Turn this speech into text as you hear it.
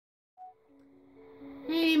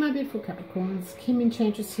my beautiful Capricorns. Kim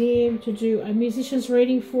Enchantress here to do a musician's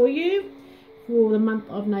reading for you for the month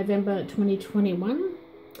of November 2021.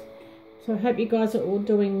 So I hope you guys are all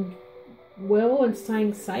doing well and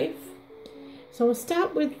staying safe. So I'll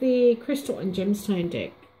start with the Crystal and Gemstone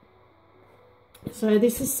deck. So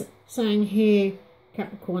this is saying here,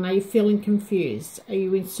 Capricorn, are you feeling confused? Are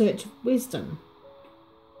you in search of wisdom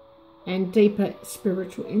and deeper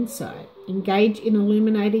spiritual insight? Engage in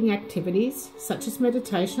illuminating activities such as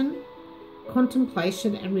meditation,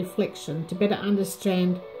 contemplation and reflection to better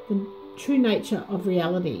understand the true nature of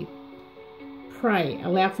reality. Pray,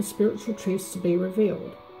 allow for spiritual truths to be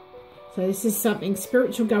revealed. So this is something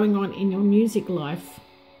spiritual going on in your music life.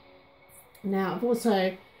 Now I've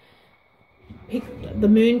also picked the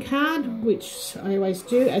Moon card, which I always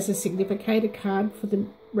do as a significator card for the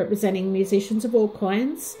representing musicians of all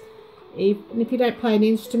kinds. Even if you don't play an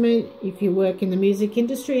instrument, if you work in the music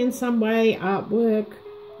industry in some way, artwork,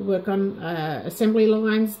 you work on assembly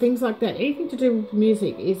lines, things like that, anything to do with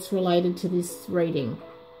music is related to this reading.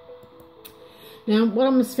 Now, what I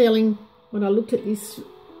was feeling when I looked at this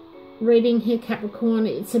reading here, Capricorn,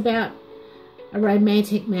 it's about a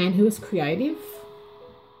romantic man who is creative.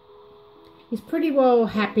 He's pretty well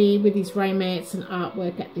happy with his romance and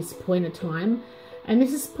artwork at this point of time, and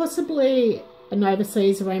this is possibly an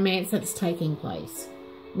overseas romance that's taking place.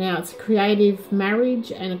 Now it's a creative marriage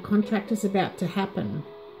and a contract is about to happen.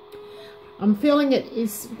 I'm feeling it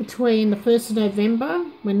is between the 1st of November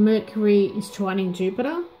when Mercury is trining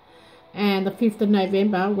Jupiter and the 5th of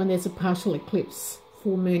November when there's a partial eclipse,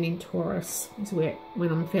 full moon in Taurus is when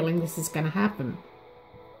I'm feeling this is going to happen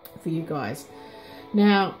for you guys.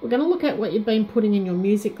 Now we're going to look at what you've been putting in your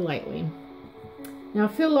music lately. Now I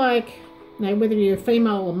feel like, now, whether you're a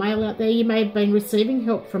female or male out there, you may have been receiving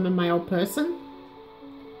help from a male person.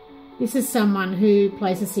 This is someone who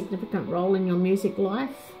plays a significant role in your music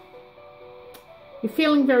life. You're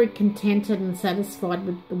feeling very contented and satisfied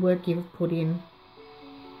with the work you've put in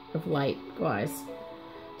of late, guys.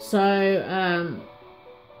 So,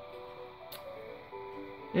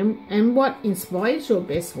 and what inspires your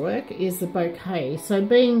best work is the bouquet. So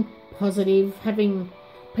being positive, having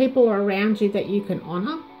people around you that you can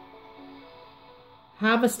honour,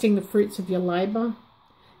 harvesting the fruits of your labour.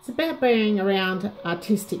 It's about being around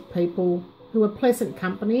artistic people who are pleasant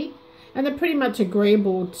company and they're pretty much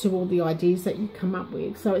agreeable to all the ideas that you come up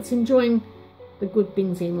with. So it's enjoying the good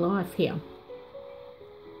things in life here.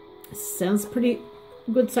 Sounds pretty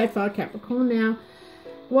good so far, Capricorn. Now,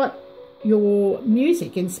 what your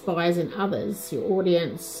music inspires in others, your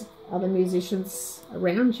audience, other musicians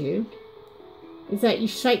around you, is that you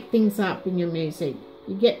shake things up in your music.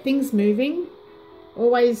 You get things moving.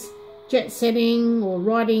 Always jet setting or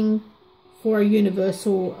writing for a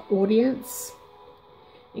universal audience.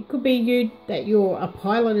 It could be you that you're a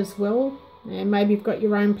pilot as well, and maybe you've got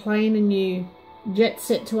your own plane and you jet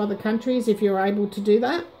set to other countries if you're able to do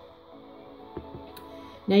that.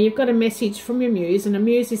 Now you've got a message from your muse, and a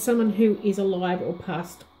muse is someone who is alive or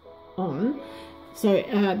passed on. So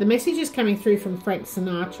the message is coming through from Frank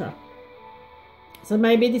Sinatra. So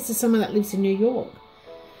maybe this is someone that lives in New York.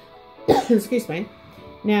 Excuse me.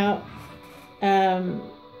 Now,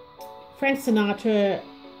 Frank Sinatra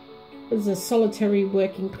was a solitary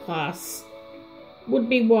working class,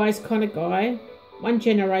 would-be wise kind of guy, one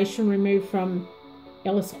generation removed from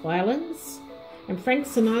Ellis Islands. And Frank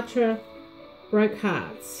Sinatra broke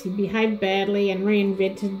hearts. He behaved badly and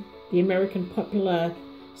reinvented the American popular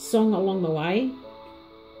song along the way.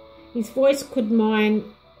 His voice could mine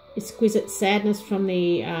exquisite sadness from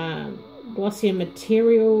the glossier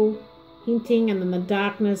material, hinting, and then the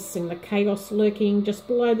darkness and the chaos lurking just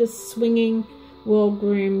below the swinging,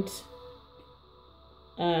 well-groomed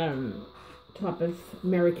type of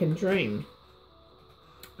American dream.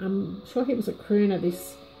 I'm sure he was a crooner,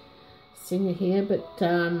 this singer here, but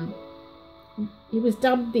he was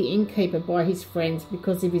dubbed the innkeeper by his friends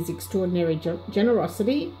because of his extraordinary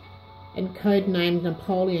generosity and codenamed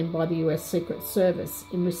Napoleon by the US Secret Service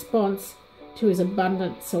in response to his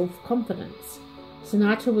abundant self-confidence.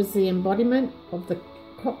 Sinatra was the embodiment of the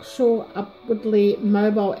cocksure, upwardly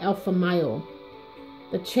mobile alpha male,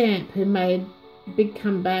 the champ who made a big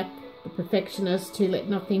comeback, the perfectionist who let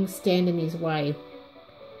nothing stand in his way.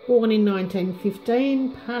 Born in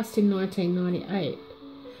 1915, passed in 1998.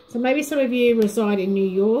 So maybe some of you reside in New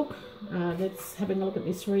York. Let's have a look at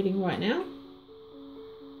this reading right now.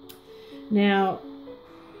 Now,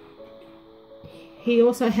 he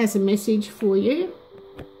also has a message for you.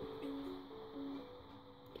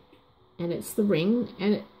 And it's the ring,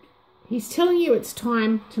 and he's telling you it's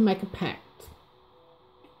time to make a pact.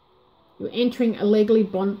 You're entering a legally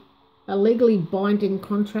a legally binding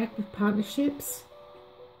contract with partnerships.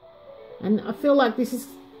 And I feel like this is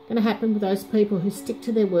going to happen with those people who stick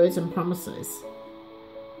to their words and promises.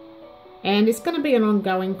 And it's going to be an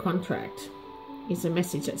ongoing contract, is a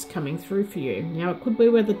message that's coming through for you. Now, it could be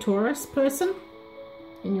with a Taurus person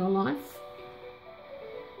in your life.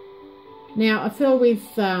 Now, I feel with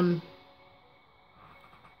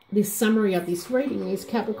this summary of this reading is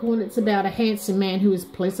Capricorn, it's about a handsome man who is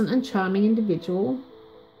pleasant and charming individual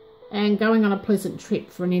and going on a pleasant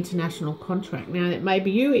trip for an international contract. Now, it may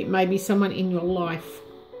be you, it may be someone in your life.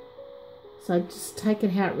 So just take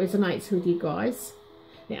it how it resonates with you guys.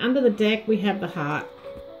 Now, under the deck, we have the heart.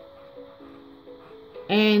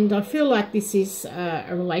 And I feel like this is a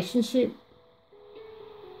relationship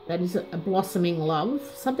that is a blossoming love.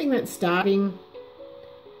 Something that's starting,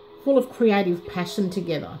 full of creative passion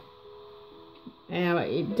together. Now,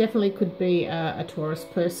 it definitely could be a Taurus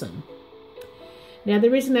person. Now,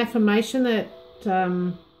 there is an affirmation that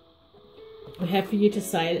I have for you to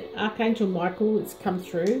say. Archangel Michael has come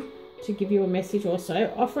through to give you a message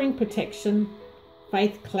also, offering protection,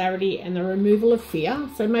 faith, clarity, and the removal of fear.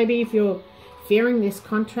 So maybe if you're fearing this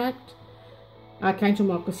contract, Archangel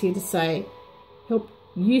Michael's here to say, help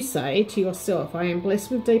you say to yourself, I am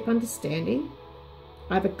blessed with deep understanding.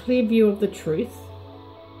 I have a clear view of the truth.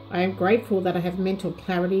 I am grateful that I have mental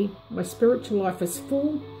clarity. My spiritual life is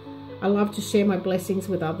full. I love to share my blessings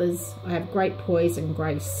with others. I have great poise and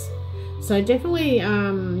grace. So definitely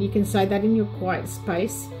you can say that in your quiet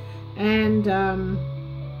space. And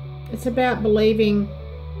it's about believing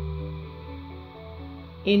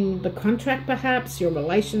in the contract, perhaps, your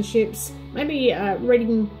relationships. Maybe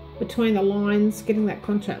reading between the lines, getting that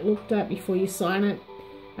contract looked at before you sign it.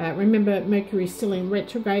 Remember, Mercury is still in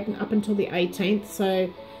retrograde and up until the 18th,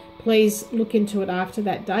 so please look into it after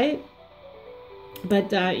that date.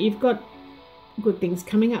 But you've got good things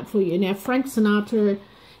coming up for you. Now, Frank Sinatra,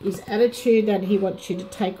 his attitude that he wants you to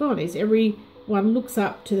take on is everyone looks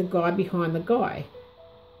up to the guy behind the guy.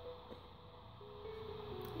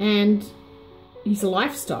 And his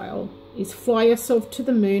lifestyle is fly yourself to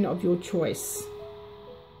the moon of your choice.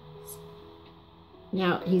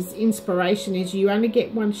 Now, his inspiration is you only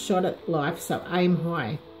get one shot at life, so aim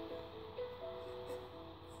high.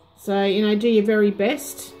 So, you know, do your very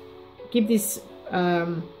best. Give this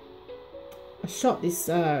a shot, this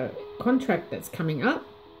contract that's coming up.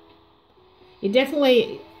 You're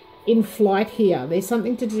definitely in flight here. There's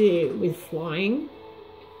something to do with flying.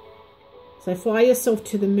 So fly yourself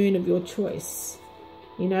to the moon of your choice.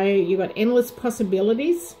 You know, you've got endless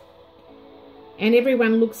possibilities. And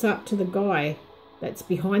everyone looks up to the guy that's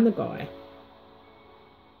behind the guy.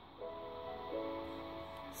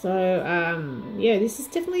 So, yeah, this is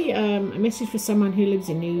definitely a message for someone who lives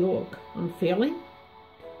in New York, I'm feeling.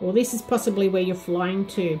 Or this is possibly where you're flying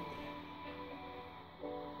to,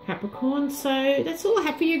 Capricorn. So that's all I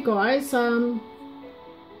have for you guys. I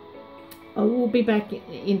will be back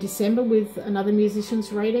in December with another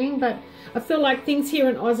musician's reading, but I feel like things here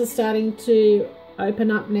in Oz are starting to open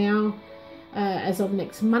up now as of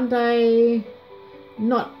next Monday.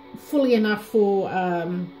 Not fully enough for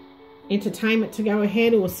entertainment to go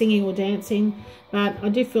ahead, or singing or dancing, but I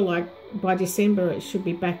do feel like by December it should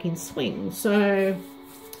be back in swing. So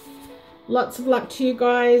lots of luck to you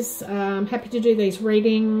guys. Happy to do these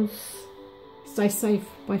readings. Stay safe.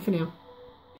 Bye for now.